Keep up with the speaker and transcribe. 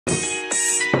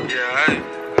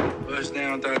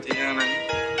down, Tatiana.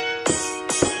 Yeah,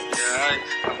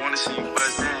 I want to see you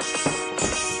bust down.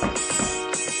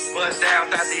 Bust down,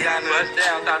 Tatiana. Bust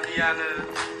down, Tatiana.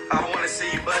 I want to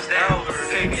see you bust down.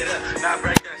 Pick it up, now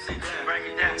break that shit down. Break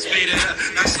it down, speed it up,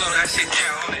 now slow that shit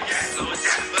down. On the gas, slow it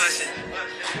down, bust it,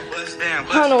 bust down.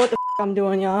 I don't know what the f I'm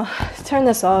doing, y'all. Let's turn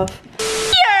this off.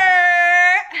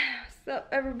 What's up,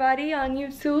 everybody on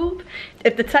YouTube?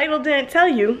 If the title didn't tell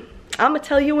you, I'ma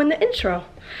tell you in the intro.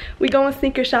 We going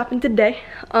sneaker shopping today.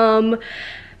 I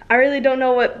really don't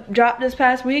know what dropped this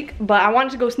past week, but I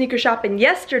wanted to go sneaker shopping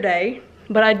yesterday.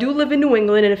 But I do live in New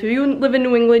England, and if you live in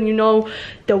New England, you know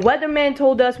the weatherman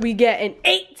told us we get an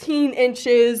 18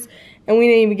 inches, and we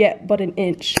didn't even get but an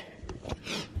inch.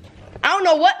 I don't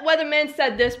know what weatherman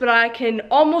said this, but I can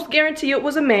almost guarantee it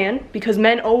was a man, because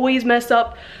men always mess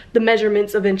up the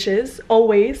measurements of inches,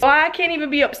 always. Well, I can't even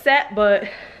be upset, but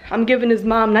I'm giving his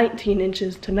mom 19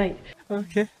 inches tonight.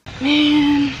 Okay.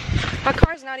 Man, my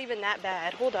car's not even that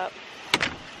bad. Hold up.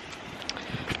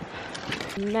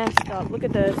 Messed up. Look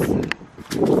at this.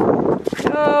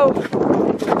 Oh.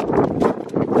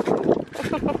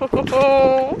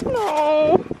 Oh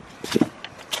no.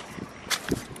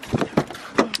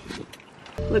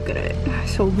 Look at it.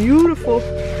 So beautiful.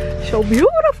 So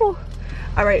beautiful.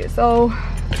 All right, so.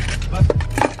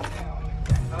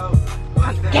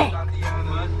 Okay.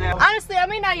 Honestly, I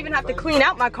may not even have to clean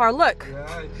out my car. Look.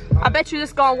 I bet you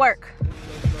this gonna work.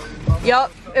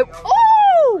 Yup.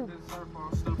 Oh!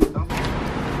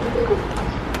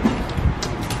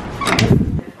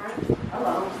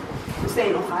 Hello. This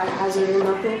ain't no fire hazard or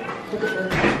nothing. Look at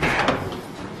this.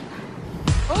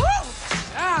 Oh!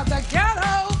 Ah, the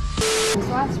ghetto!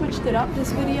 So I switched it up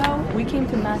this video. We came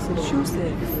to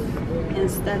Massachusetts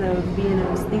instead of being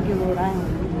in stinky Rhode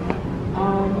Island.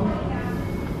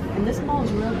 And this mall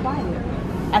is real quiet.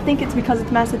 I think it's because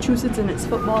it's Massachusetts and it's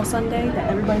football Sunday that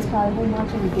everybody's probably home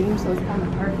watching the game, so it's kind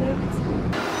of perfect.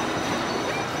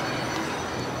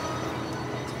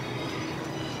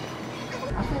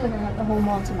 I feel like I got the whole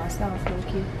mall to myself,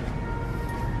 low-key.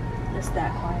 It's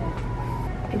that quiet.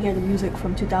 I can hear the music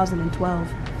from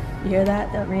 2012. You hear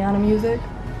that? That Rihanna music?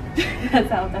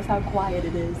 that's how quiet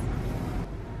it is.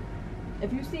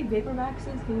 If you see Vapor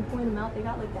Maxes, can you point them out? They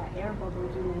got like that air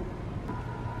bubbles in it.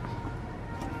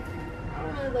 I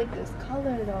don't really like this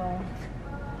color though.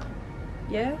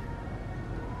 Yeah?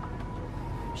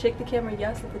 Shake the camera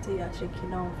yes if it's a yes. Shake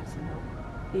your no if it's a no.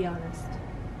 Be honest.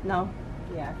 No?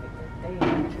 Yeah, I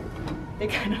figured. They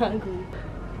kind of ugly.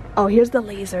 Oh, here's the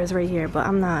lasers right here, but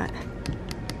I'm not.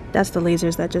 That's the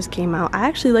lasers that just came out. I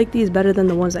actually like these better than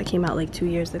the ones that came out like 2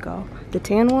 years ago. The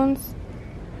tan ones,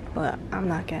 but I'm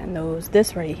not getting those.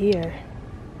 This right here.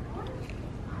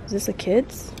 Is this a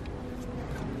kid's?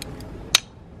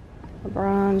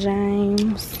 LeBron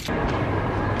James.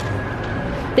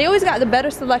 They always got the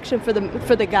better selection for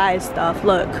the guys stuff.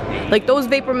 Look, like those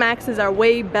Vapor Maxes are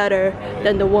way better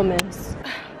than the women's.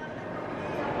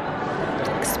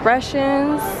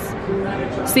 Expressions.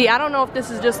 See, I don't know if this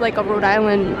is just like a Rhode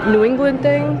Island, New England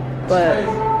thing, but.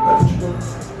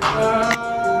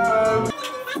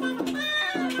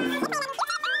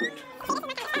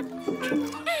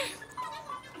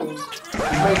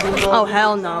 Oh,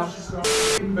 hell no.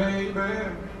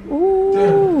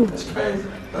 Ooh.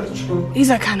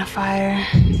 These are kind of fire.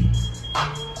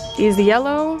 These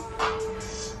yellow.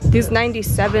 These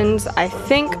 97s, I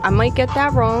think, I might get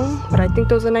that wrong, but I think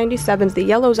those are 97s. The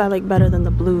yellows I like better than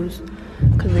the blues,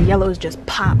 because the yellows just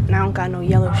pop, and I don't got no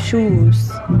yellow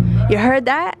shoes. You heard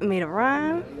that? It made a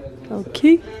rhyme.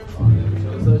 Okay.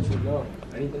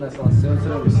 Anything that's on sale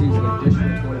today receives an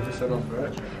additional 20% off,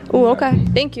 right? Oh, okay.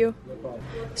 Thank you.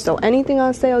 So anything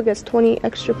on sale gets 20%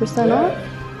 extra off?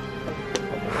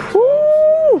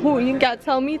 Ooh, you gotta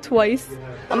tell me twice.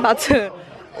 I'm about to,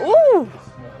 ooh.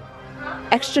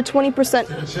 Extra 20%.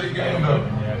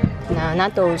 Nah,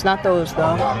 not those though.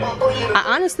 I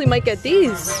honestly might get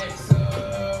these.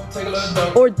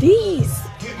 Or these.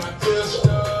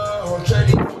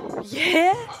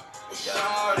 Yeah.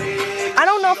 I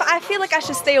don't know if I feel like I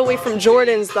should stay away from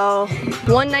Jordans though.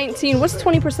 119, what's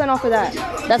 20% off of that?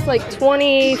 That's like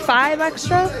 25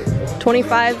 extra?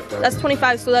 25, that's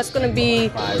 25, so that's gonna be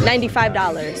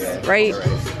 $95, right?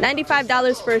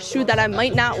 $95 for a shoe that I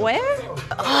might not wear?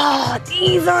 Oh,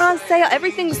 these are on sale.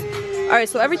 Everything's, all right,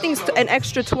 so everything's an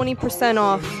extra 20%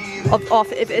 off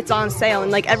if it's on sale,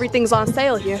 and like everything's on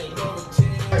sale here.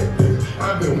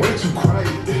 I've been way too quiet,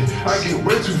 I get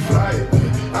way too fly.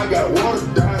 I got water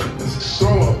diamonds, so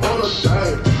I'm on a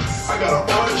diet. I got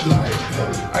an orange light,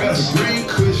 I got some green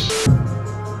kush.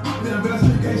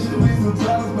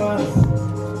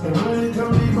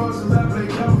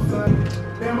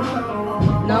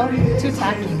 No? Too too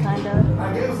tacky, kind of.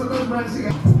 I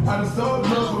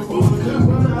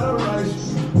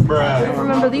don't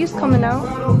remember these coming out.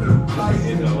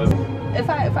 If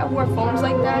I wore foams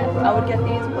like that, I would get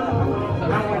these, but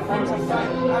I don't wear foams like that.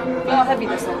 Feel how heavy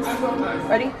this is.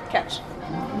 Ready? Catch.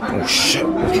 Oh shit.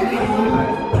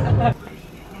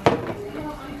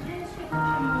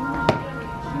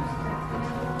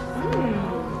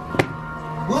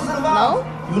 No?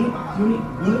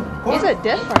 These are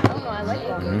different. I don't know, I like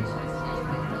them.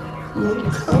 Those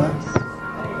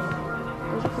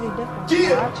are pretty different.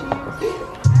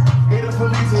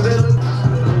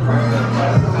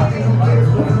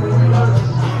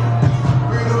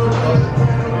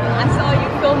 I saw you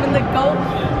filming the goat,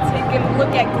 taking a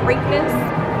look at greatness.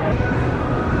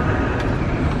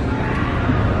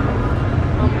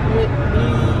 With me.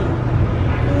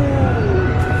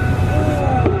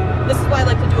 This is why I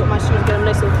like to do it with my shoes, get them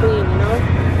nice and clean, you know?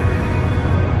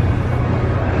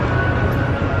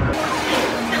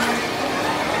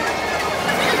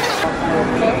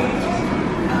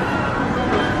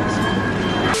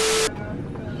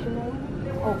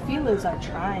 Oh, feelers are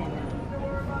trying it.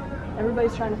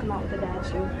 Everybody's trying to come out with a dad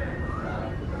shoe.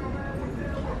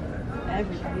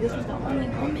 Everybody. This is the only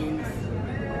women's.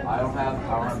 I don't have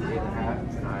power on the hat.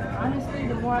 Honestly,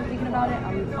 the more I'm thinking about it,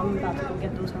 I'm about to go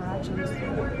get those Huaraches.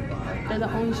 They're the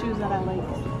only shoes that I like.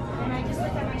 And I just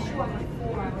looked at my shoe on my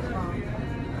foot. I was wrong.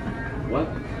 What?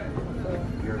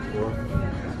 You're a 4.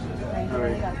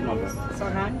 Alright. So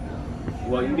 9?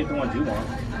 Well, you can get the ones you want.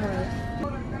 Alright.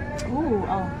 Ooh,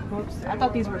 oh, whoops. I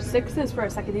thought these were 6s for a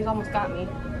second. These almost got me.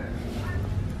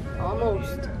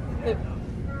 Almost.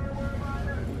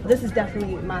 This is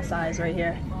definitely my size right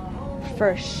here.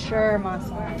 For sure my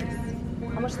size.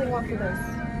 How much do they want for this?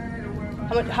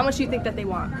 How much do you think that they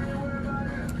want?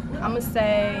 I'm gonna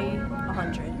say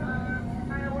 100.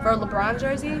 For a LeBron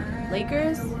jersey,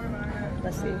 Lakers,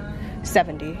 let's see,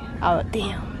 70. Oh,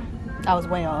 damn, I was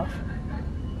way off.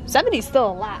 70 is still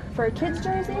a lot. For a kid's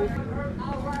jersey,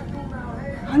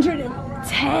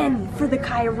 110 for the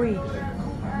Kyrie.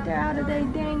 They're out of their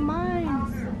dang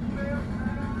minds.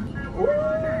 Ooh.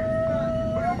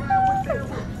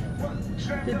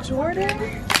 The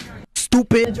Jordan?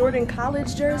 Stupid. The Jordan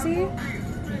college jersey?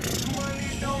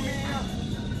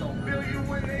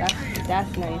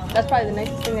 That's nice. That's probably the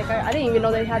nicest thing they got. I didn't even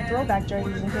know they had throwback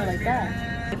jerseys in here like that.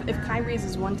 If Kyrie's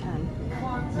is 110,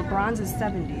 LeBron's is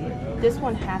 70, this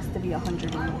one has to be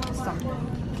 100 and something.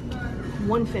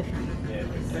 150.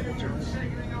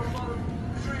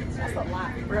 That's a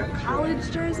lot. For a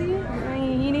college jersey? I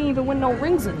mean, he didn't even win no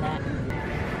rings in that.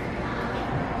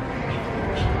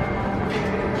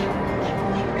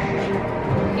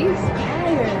 He's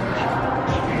tired.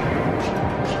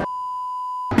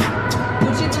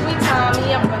 Gucci Louis Tommy,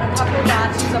 I'm gonna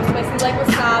paparazzi. I'm spicy like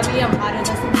wasabi. I'm hotter than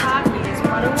some Takis.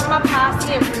 Running with my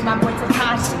posse and free my boy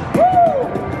Takashi. Woo!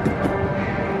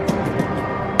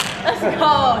 Let's go.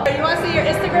 You wanna see your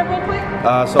Instagram real quick?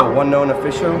 So One Known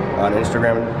Official on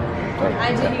Instagram.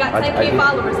 IG, you got 10K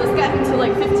followers. Let's get him to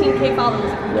like 15K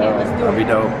followers if we can. Let's do it. That'll be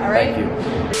dope. Alright? Thank you.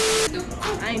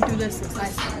 I ain't do this since I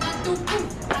started.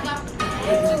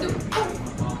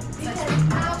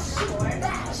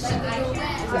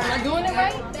 Am I doing it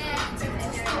right?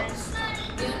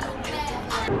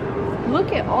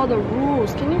 Look at all the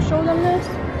rules. Can you show them this?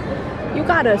 You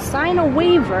gotta sign a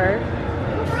waiver,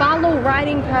 follow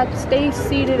riding path, stay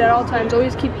seated at all times,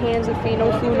 always keep hands and feet,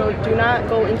 no food, no, do not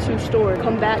go into store,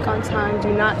 come back on time,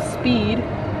 do not speed,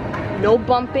 no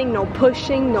bumping, no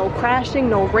pushing, no crashing,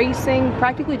 no racing.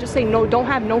 Practically just say no, don't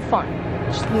have no fun.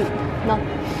 Just nothing.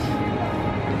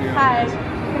 Hi.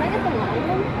 Can I get the line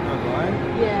one? Line?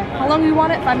 Yeah. How long do you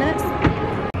want it? 5 minutes? You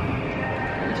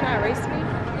trying to race me?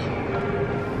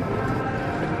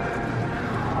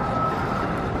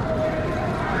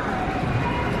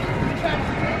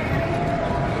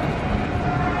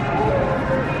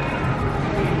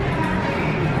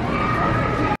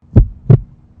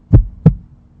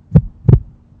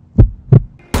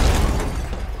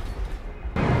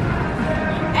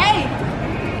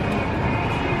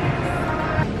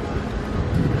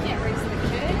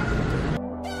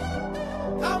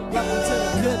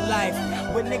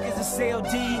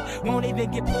 Won't even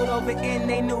get pulled over in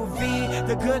they new V.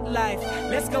 The good life,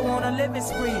 let's go on a living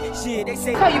spree. Shit, they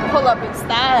say That's how you pull up in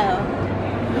style.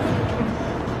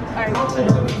 Alright.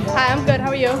 Hi, I'm good. How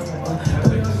are you?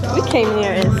 We came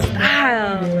here in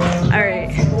style. Alright.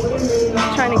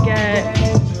 Trying to get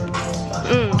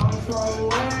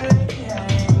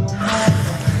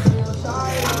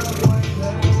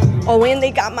Oh, and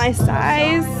they got my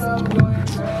size.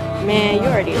 Man, you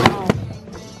already know.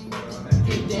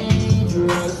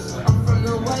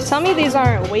 Tell me these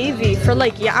aren't wavy for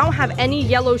like, yeah, I don't have any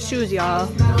yellow shoes, y'all.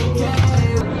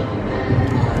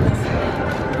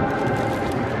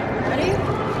 Ready?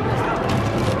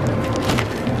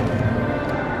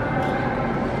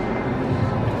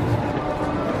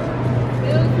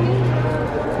 Feels me?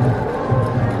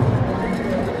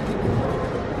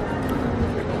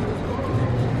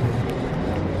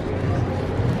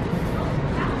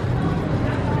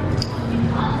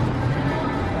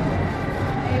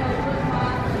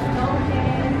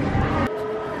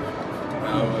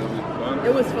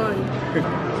 It was fun.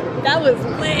 That was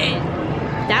lit.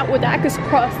 I could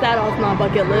cross that off my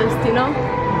bucket list, you know?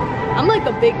 I'm like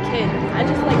a big kid. I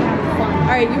just like having fun. All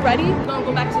right, you ready? We're gonna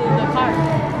go back to the car. You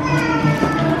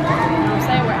know what I'm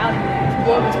saying? We're out of here.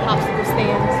 Go over to popsicle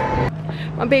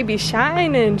stands. My baby's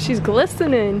shining. She's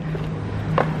glistening.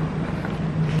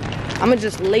 I'm gonna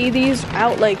just lay these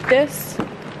out like this.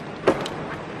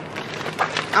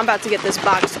 I'm about to get this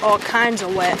box all kinds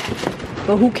of wet,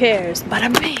 but who cares?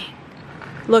 Bada bing.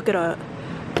 Look at her.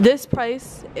 This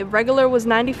price, if regular was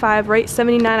 $95, right?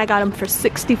 $79. I got them for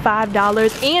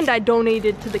 $65, and I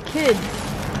donated to the kids.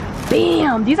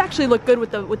 Bam! These actually look good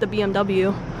with the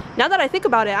BMW. Now that I think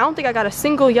about it, I don't think I got a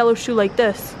single yellow shoe like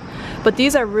this, but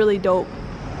these are really dope.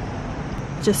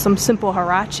 Just some simple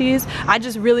Huaraches. I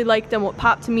just really like them. What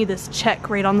popped to me, this check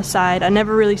right on the side. I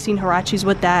never really seen Huaraches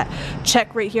with that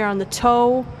check right here on the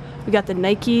toe. We got the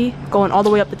Nike going all the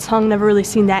way up the tongue. Never really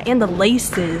seen that, and the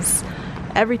laces.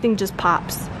 Everything just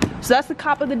pops. So that's the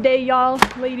cop of the day, y'all,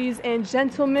 ladies and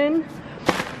gentlemen.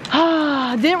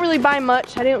 Didn't really buy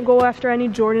much. I didn't go after any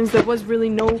Jordans. There was really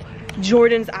no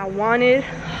Jordans I wanted.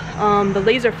 The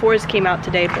Laser 4s came out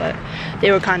today, but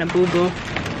they were kind of boo-boo.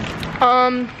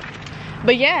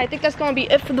 But yeah, I think that's gonna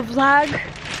be it for the vlog.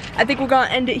 I think we're gonna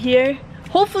end it here.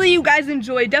 Hopefully you guys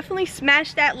enjoyed. Definitely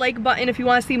smash that like button if you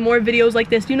want to see more videos like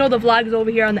this. You know the vlogs over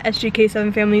here on the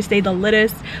SGK7 family stay the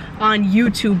littest on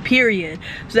YouTube, period.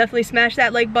 So definitely smash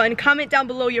that like button. Comment down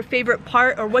below your favorite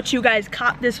part or what you guys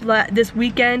copped this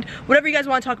weekend. Whatever you guys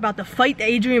want to talk about. The fight, the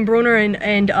Adrian Broner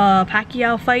and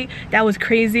Pacquiao fight. That was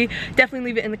crazy. Definitely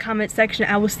leave it in the comment section.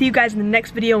 I will see you guys in the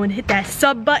next video and hit that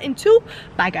sub button too.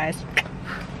 Bye guys.